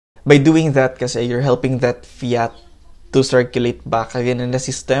By doing that kasi you're helping that fiat to circulate back again in the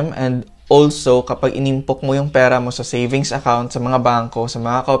system, and also kapag inimpok mo yung pera mo sa savings account, sa mga bangko, sa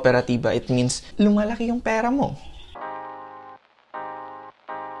mga kooperatiba, it means lumalaki yung pera mo.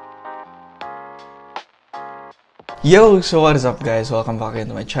 Yo! So what is up guys? Welcome back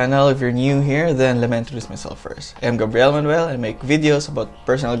into my channel. If you're new here, then let me introduce myself first. I am Gabriel Manuel and I make videos about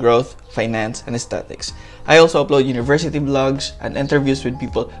personal growth, finance, and aesthetics. I also upload university vlogs and interviews with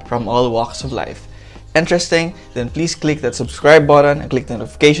people from all walks of life. Interesting? Then please click that subscribe button and click the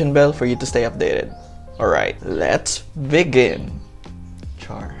notification bell for you to stay updated. Alright, let's begin.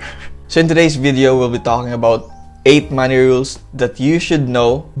 Char. So in today's video, we'll be talking about 8 money rules that you should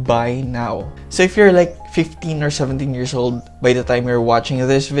know by now. So if you're like 15 or 17 years old by the time you're watching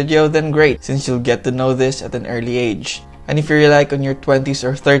this video, then great, since you'll get to know this at an early age. And if you're like on your 20s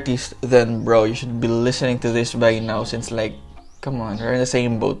or 30s, then bro, you should be listening to this by now, since like, come on, we're in the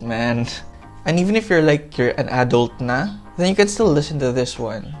same boat, man. And even if you're an adult na, then you can still listen to this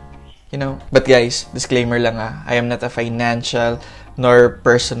one, you know? But guys, disclaimer lang I am not a financial nor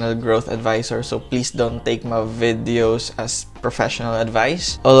personal growth advisor, so please don't take my videos as professional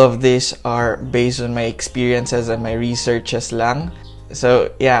advice. All of these are based on my experiences and my researches lang. So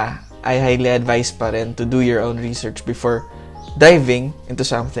yeah, I highly advise pa rin to do your own research before diving into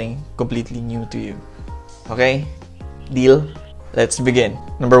something completely new to you. Okay? Deal? Let's begin.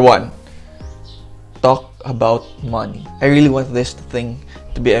 Number 1. Talk about money. I really want this thing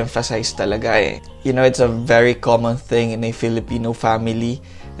to be emphasized talaga You know, it's a very common thing in a Filipino family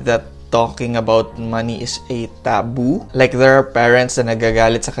that talking about money is a taboo. Like, there are parents na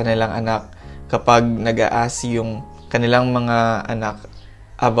nagagalit sa kanilang anak kapag nag-a-ask yung kanilang mga anak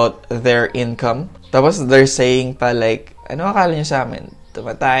about their income. Tapos they're saying pa like, ano akala nyo sa amin?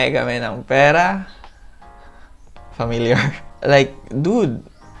 Tumatay kami ng pera? Familiar? Like, dude,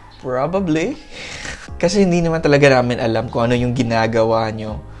 probably. Kasi hindi naman talaga namin alam kung ano yung ginagawa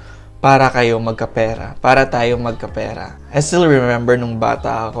nyo para kayo magkapera, para tayo magkapera. I still remember nung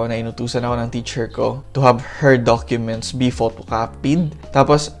bata ako na inutusan ako ng teacher ko to have her documents be photocopied.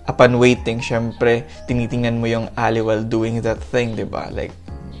 Tapos, upon waiting, syempre, tinitingnan mo yung alley while doing that thing, diba? Like,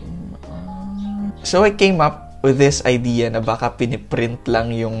 so I came up with this idea na baka piniprint lang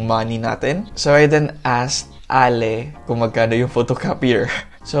yung money natin. So I then asked Ale kung magkano yung photocopier.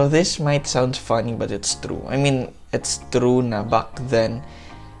 So this might sound funny, but it's true. I mean, it's true na back then,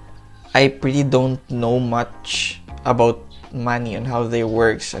 I pretty don't know much about money and how they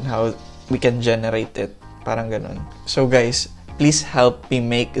works and how we can generate it. Parang ganun. So guys, please help me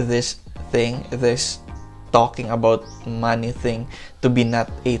make this thing, this talking about money thing, to be not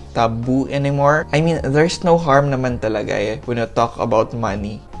a taboo anymore. I mean, there's no harm naman talaga when you talk about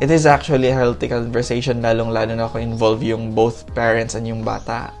money. It is actually a healthy conversation, lalong-lalo na kung involve yung both parents and yung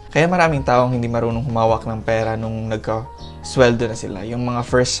bata. Kaya maraming taong hindi marunong humawak ng pera nung nagka-sweldo na sila, yung mga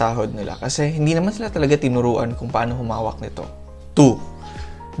first sahod nila. Kasi hindi naman sila talaga tinuruan kung paano humawak nito.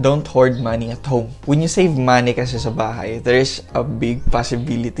 2. Don't hoard money at home. When you save money kasi sa bahay, there is a big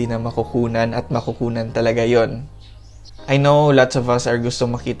possibility na makukunan at makukunan talaga yon. I know lots of us are gusto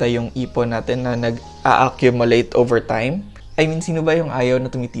makita yung ipon natin na nag-a-accumulate over time. I mean, sino ba yung ayaw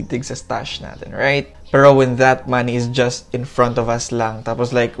na tumititig sa stash natin, right? Pero when that money is just in front of us lang,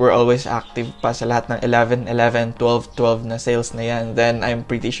 tapos like we're always active pa sa lahat ng 11, 11, 12, 12 na sales na yan, then I'm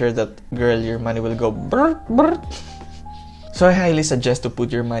pretty sure that, girl, your money will go brr, brr. So I highly suggest to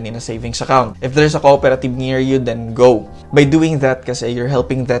put your money in a savings account. If there's a cooperative near you, then go. By doing that kasi you're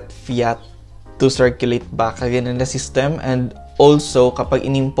helping that fiat to circulate back again in the system, and also kapag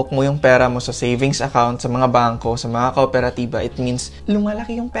inimpok mo yung pera mo sa savings account, sa mga bangko, sa mga kooperatiba, it means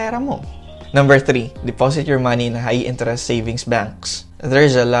lumalaki yung pera mo. Number 3, deposit your money in high-interest savings banks.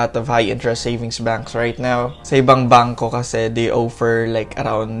 There's a lot of high-interest savings banks right now. Sa ibang bangko kasi, they offer like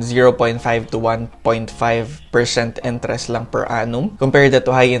around 0.5 to 1.5% interest lang per annum, compared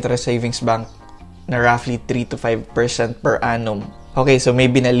to high-interest savings bank na roughly 3 to 5% per annum. Okay, so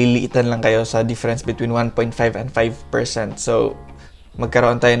maybe naliliitan lang kayo sa difference between 1.5 and 5%. So,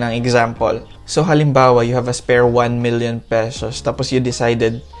 magkaroon tayo ng example. So, halimbawa, you have a spare 1 million pesos, tapos you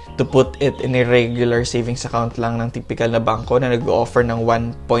decided to put it in a regular savings account lang ng typical na bangko na nag-offer ng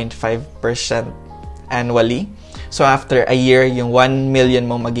 1.5% annually. So, after a year, yung 1 million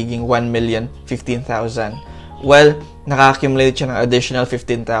mo magiging 1,015,000. Well, naka-accumulate siya ng additional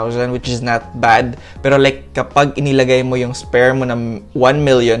 15,000, which is not bad. Pero like, kapag inilagay mo yung spare mo ng 1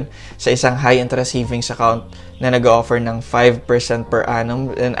 million sa isang high-interest savings account na nag-offer ng 5% per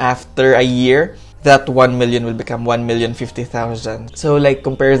annum, and after a year, that 1 million will become 1,050,000. So like,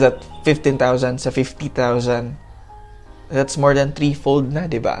 compare that 15,000 sa 50,000. That's more than 3-fold na,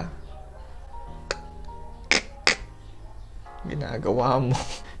 diba? Ginagawa mo.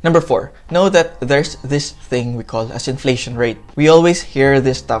 Number 4, know that there's this thing we call as inflation rate. We always hear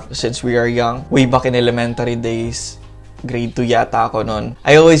this stuff since we are young. Way back in elementary days, grade 2 yata ako nun.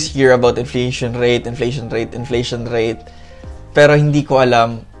 I always hear about inflation rate. Pero hindi ko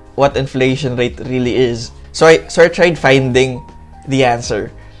alam what inflation rate really is. So I tried finding the answer.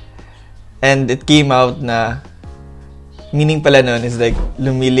 And it came out na meaning pala nun is like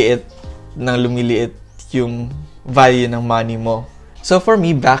lumiliit yung value ng money mo. So for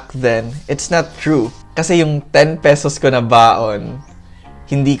me back then, it's not true. Kasi yung 10 pesos ko na baon,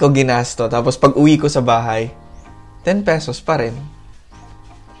 hindi ko ginasto. Tapos pag uwi ko sa bahay, 10 pesos pa rin.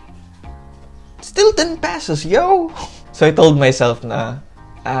 Still 10 pesos, yo! So I told myself na,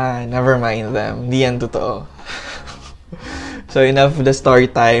 never mind them. Di yan totoo. So enough of the story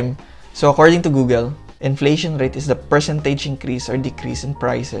time. So according to Google, inflation rate is the percentage increase or decrease in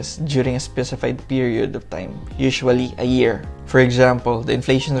prices during a specified period of time, usually a year. For example, the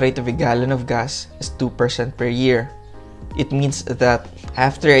inflation rate of a gallon of gas is 2% per year. It means that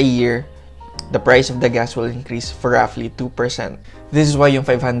after a year, the price of the gas will increase for roughly 2%. This is why yung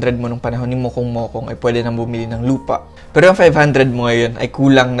 500 mo nung panahon ni Mokong ay pwede nang bumili ng lupa. Pero yung 500 mo ngayon ay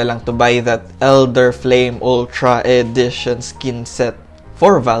kulang na lang to buy that Elder Flame Ultra Edition skin set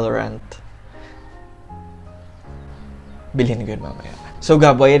for Valorant. Bilhin ko yun mamaya. So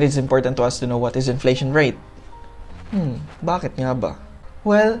Gab, why it is important to us to know what is inflation rate? Bakit nga ba?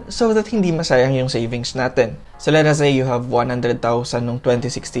 Well, so that hindi masayang yung savings natin. So let us say you have 100,000 noong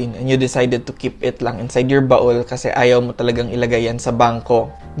 2016 and you decided to keep it lang inside your baul kasi ayaw mo talagang ilagay yan sa bangko.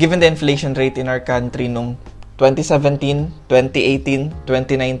 Given the inflation rate in our country noong 2017, 2018,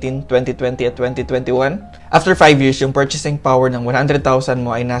 2019, 2020 at 2021, after 5 years, yung purchasing power ng 100,000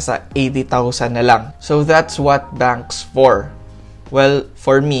 mo ay nasa 80,000 na lang. So that's what banks for. Well,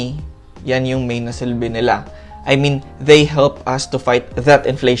 for me, yan yung main na silbi nila. I mean, they help us to fight that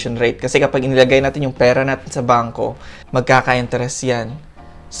inflation rate. Kasi kapag inilagay natin yung pera natin sa bangko, magkaka-interest yan.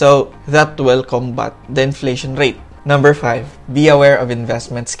 So, that will combat the inflation rate. Number 5, be aware of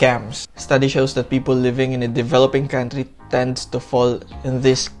investment scams. Study shows that people living in a developing country tends to fall in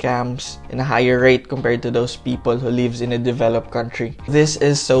these scams in a higher rate compared to those people who lives in a developed country. This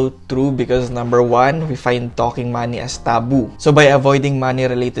is so true because number 1, we find talking money as taboo. So by avoiding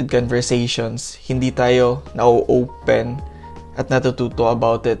money-related conversations, hindi tayo na-open at natututo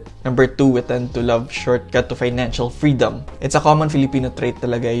about it. Number 2, we tend to love shortcut to financial freedom. It's a common Filipino trait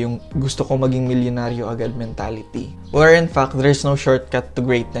talaga yung gusto ko maging milyonaryo agad mentality. Where in fact, there's no shortcut to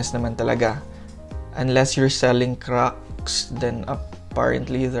greatness naman talaga. Unless you're selling cracks, then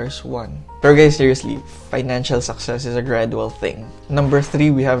apparently there's one. Pero guys, seriously, financial success is a gradual thing. Number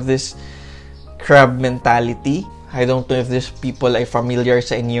 3, we have this crab mentality. I don't know if these people ay familiar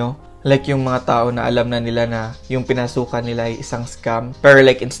sa inyo. Like yung mga tao na alam na nila na yung pinasukan nila ay isang scam. Pero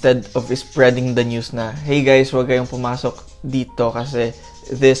like instead of spreading the news na, hey guys, huwag kayong pumasok dito kasi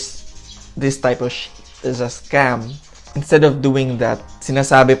this type of shit is a scam. Instead of doing that,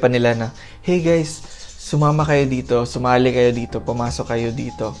 sinasabi pa nila na, hey guys, sumama kayo dito, sumali kayo dito, pumasok kayo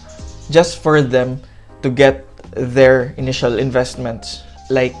dito. Just for them to get their initial investments.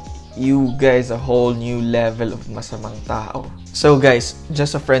 Like, you guys a whole new level of masamang tao. So guys,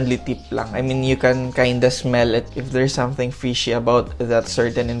 just a friendly tip lang. I mean, you can kinda smell it if there's something fishy about that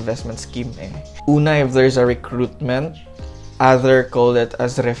certain investment scheme eh. Una, if there's a recruitment, other call it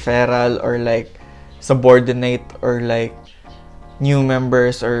as referral or like subordinate or like new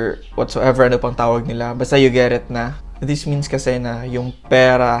members or whatsoever ano pang tawag nila. Basta you get it na. This means kasi na yung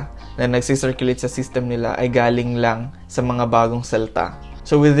pera na nagsisirculate sa system nila ay galing lang sa mga bagong salta.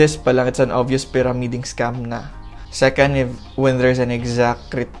 So with this pa lang, it's an obvious pyramiding scam na. Second, when there's an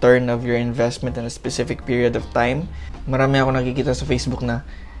exact return of your investment in a specific period of time, marami ako nakikita sa Facebook na,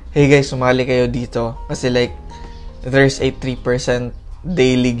 hey guys, sumali kayo dito. Kasi like, there's a 3%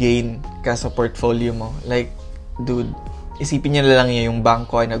 daily gain ka sa portfolio mo. Like, dude, isipin nyo na lang yung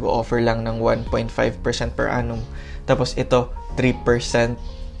bangko ay nag-offer lang ng 1.5% per annum. Tapos ito, 3%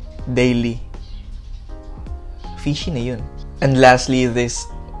 daily. Fishy na yun. And lastly, this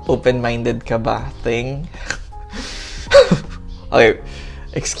open-minded ka ba thing? Okay,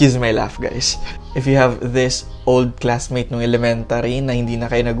 excuse my laugh guys. If you have this old classmate nung elementary na hindi na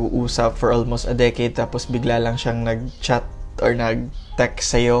kayo nag-uusap for almost a decade tapos bigla lang siyang nag-chat or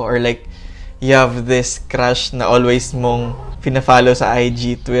nag-text sa'yo or like you have this crush na always mong pina-follow sa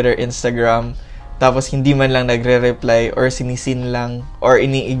IG, Twitter, Instagram tapos hindi man lang nagre-reply or sinisin lang or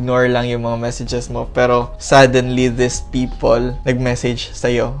ini-ignore lang yung mga messages mo pero suddenly these people nag-message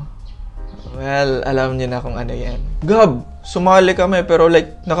sa'yo. Well, alam niyo na kung ano yan. Gab! sumali kami pero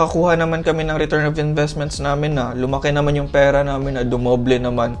like nakakuha naman kami ng return of investments namin na lumaki naman yung pera namin na dumoble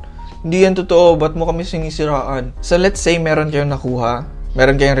naman. Hindi yan totoo, ba't mo kami sinisiraan? So let's say meron kayong nakuha,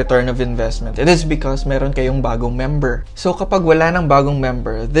 meron kayong return of investment. It is because meron kayong bagong member. So kapag wala ng bagong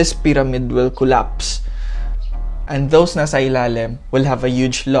member, this pyramid will collapse. And those nasa ilalim will have a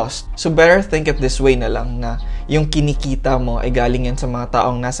huge loss. So better think it this way na lang na yung kinikita mo ay galing yan sa mga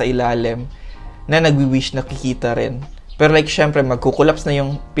taong nasa ilalim na nagwi-wish na kikita rin. Pero like syempre magkukollapse na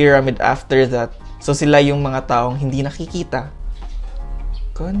yung pyramid after that. So sila yung mga taong hindi nakikita.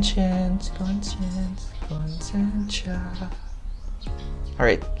 Conscience.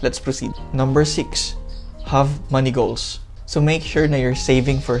 Alright, let's proceed. Number 6, have money goals. So make sure na you're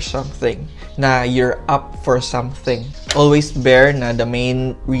saving for something, na you're up for something. Always bear na the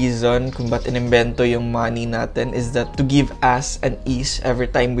main reason kung ba't inimbento yung money natin is that to give us an ease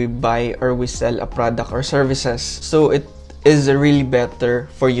every time we buy or we sell a product or services. So it is really better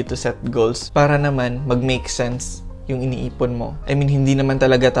for you to set goals para naman mag-make sense yung iniipon mo. I mean, hindi naman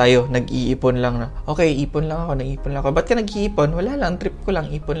talaga tayo nag-iipon lang na, okay, ipon lang ako. Ba't ka nag-iipon? Wala lang, trip ko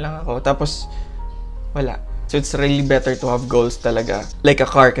lang, ipon lang ako. Tapos, wala. So, it's really better to have goals talaga. Like a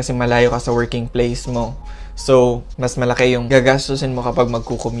car, kasi malayo ka sa working place mo. So, mas malaki yung gagastusin mo kapag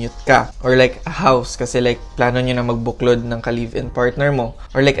magkukommute ka. Or like a house, kasi like plano nyo na magbuklod ng ka-live-in partner mo.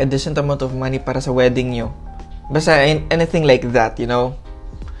 Or like a decent amount of money para sa wedding nyo. Basta anything like that, you know?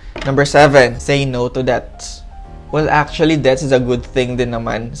 Number 7, say no to debts. Well, actually, debts is a good thing din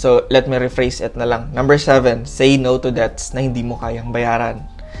naman. So, let me rephrase it na lang. Number 7, say no to debts na hindi mo kayang bayaran.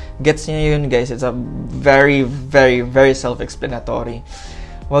 Gets niyo yun, guys? It's a very, very, very self-explanatory.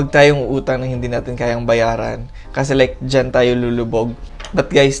 Huwag tayong utang na hindi natin kayang bayaran. Kasi like, dyan tayo lulubog. But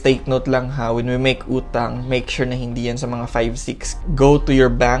guys, take note lang ha, when we make utang, make sure na hindi yan sa mga 5-6. Go to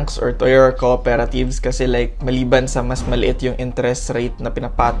your banks or to your cooperatives kasi like, maliban sa mas maliit yung interest rate na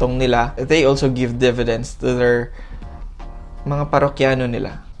pinapatong nila, they also give dividends to their mga parokyano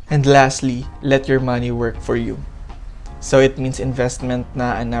nila. And lastly, let your money work for you. So, it means investment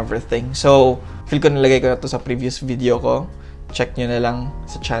na and everything. So, feel ko nalagay ko na to sa previous video ko. Check nyo na lang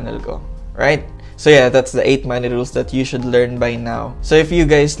sa channel ko. Right? So, yeah, that's the 8 money rules that you should learn by now. So, if you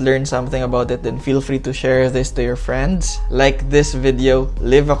guys learned something about it, then feel free to share this to your friends. Like this video.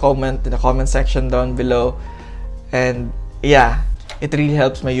 Leave a comment in the comment section down below. And, yeah, it really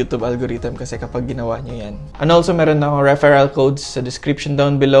helps my YouTube algorithm kasi kapag ginawa nyo yan. And also, meron na akong referral codes sa description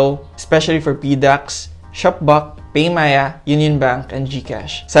down below. Especially for PDAX, Shopback, Paymaya, Union Bank, and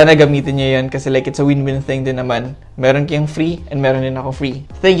GCash. Sana gamitin nyo yun kasi like it's a win-win thing din naman. Meron kayong free and meron din ako free.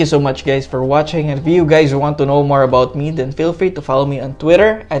 Thank you so much guys for watching, and if you guys want to know more about me, then feel free to follow me on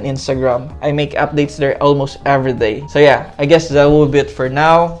Twitter and Instagram. I make updates there almost every day. So yeah, I guess that will be it for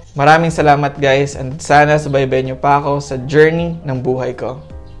now. Maraming salamat guys, and sana subaybayan nyo pa ako sa journey ng buhay ko.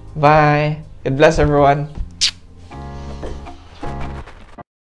 Bye! God bless everyone!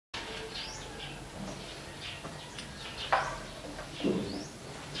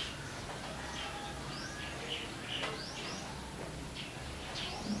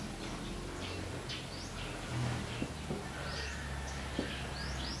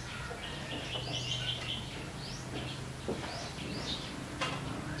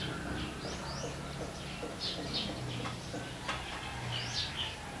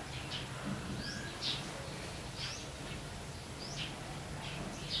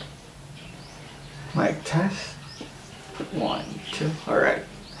 Mic test. 1, 2. Alright.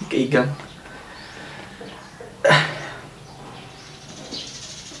 Kaigang.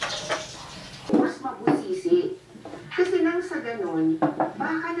 Mas mabusisi. Kasi nang sa ganun,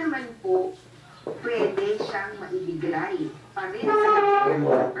 baka naman po pwede siyang maibigay pa rin sa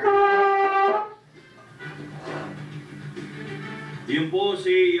Yun po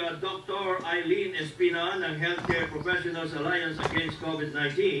si Dr. Eileen Espina ng Healthcare Professionals Alliance Against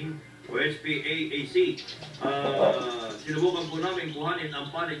COVID-19 o SPAAC. Sinubukan po namin kuhanin ang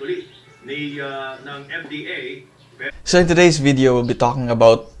panig ulit ng FDA. So in today's video, we'll be talking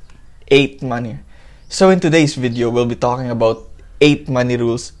about 8 money. So in today's video, we'll be talking about 8 money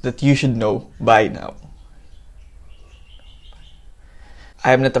rules that you should know by now.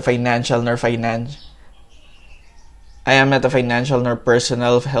 I am not a financial nor personal growth. I am not a financial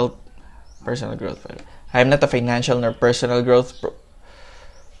nor personal growth.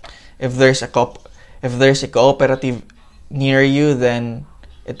 If there's a cooperative near you, then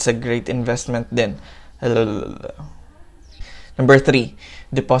it's a great investment then. Number 3,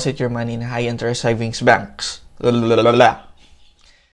 deposit your money in high interest savings banks.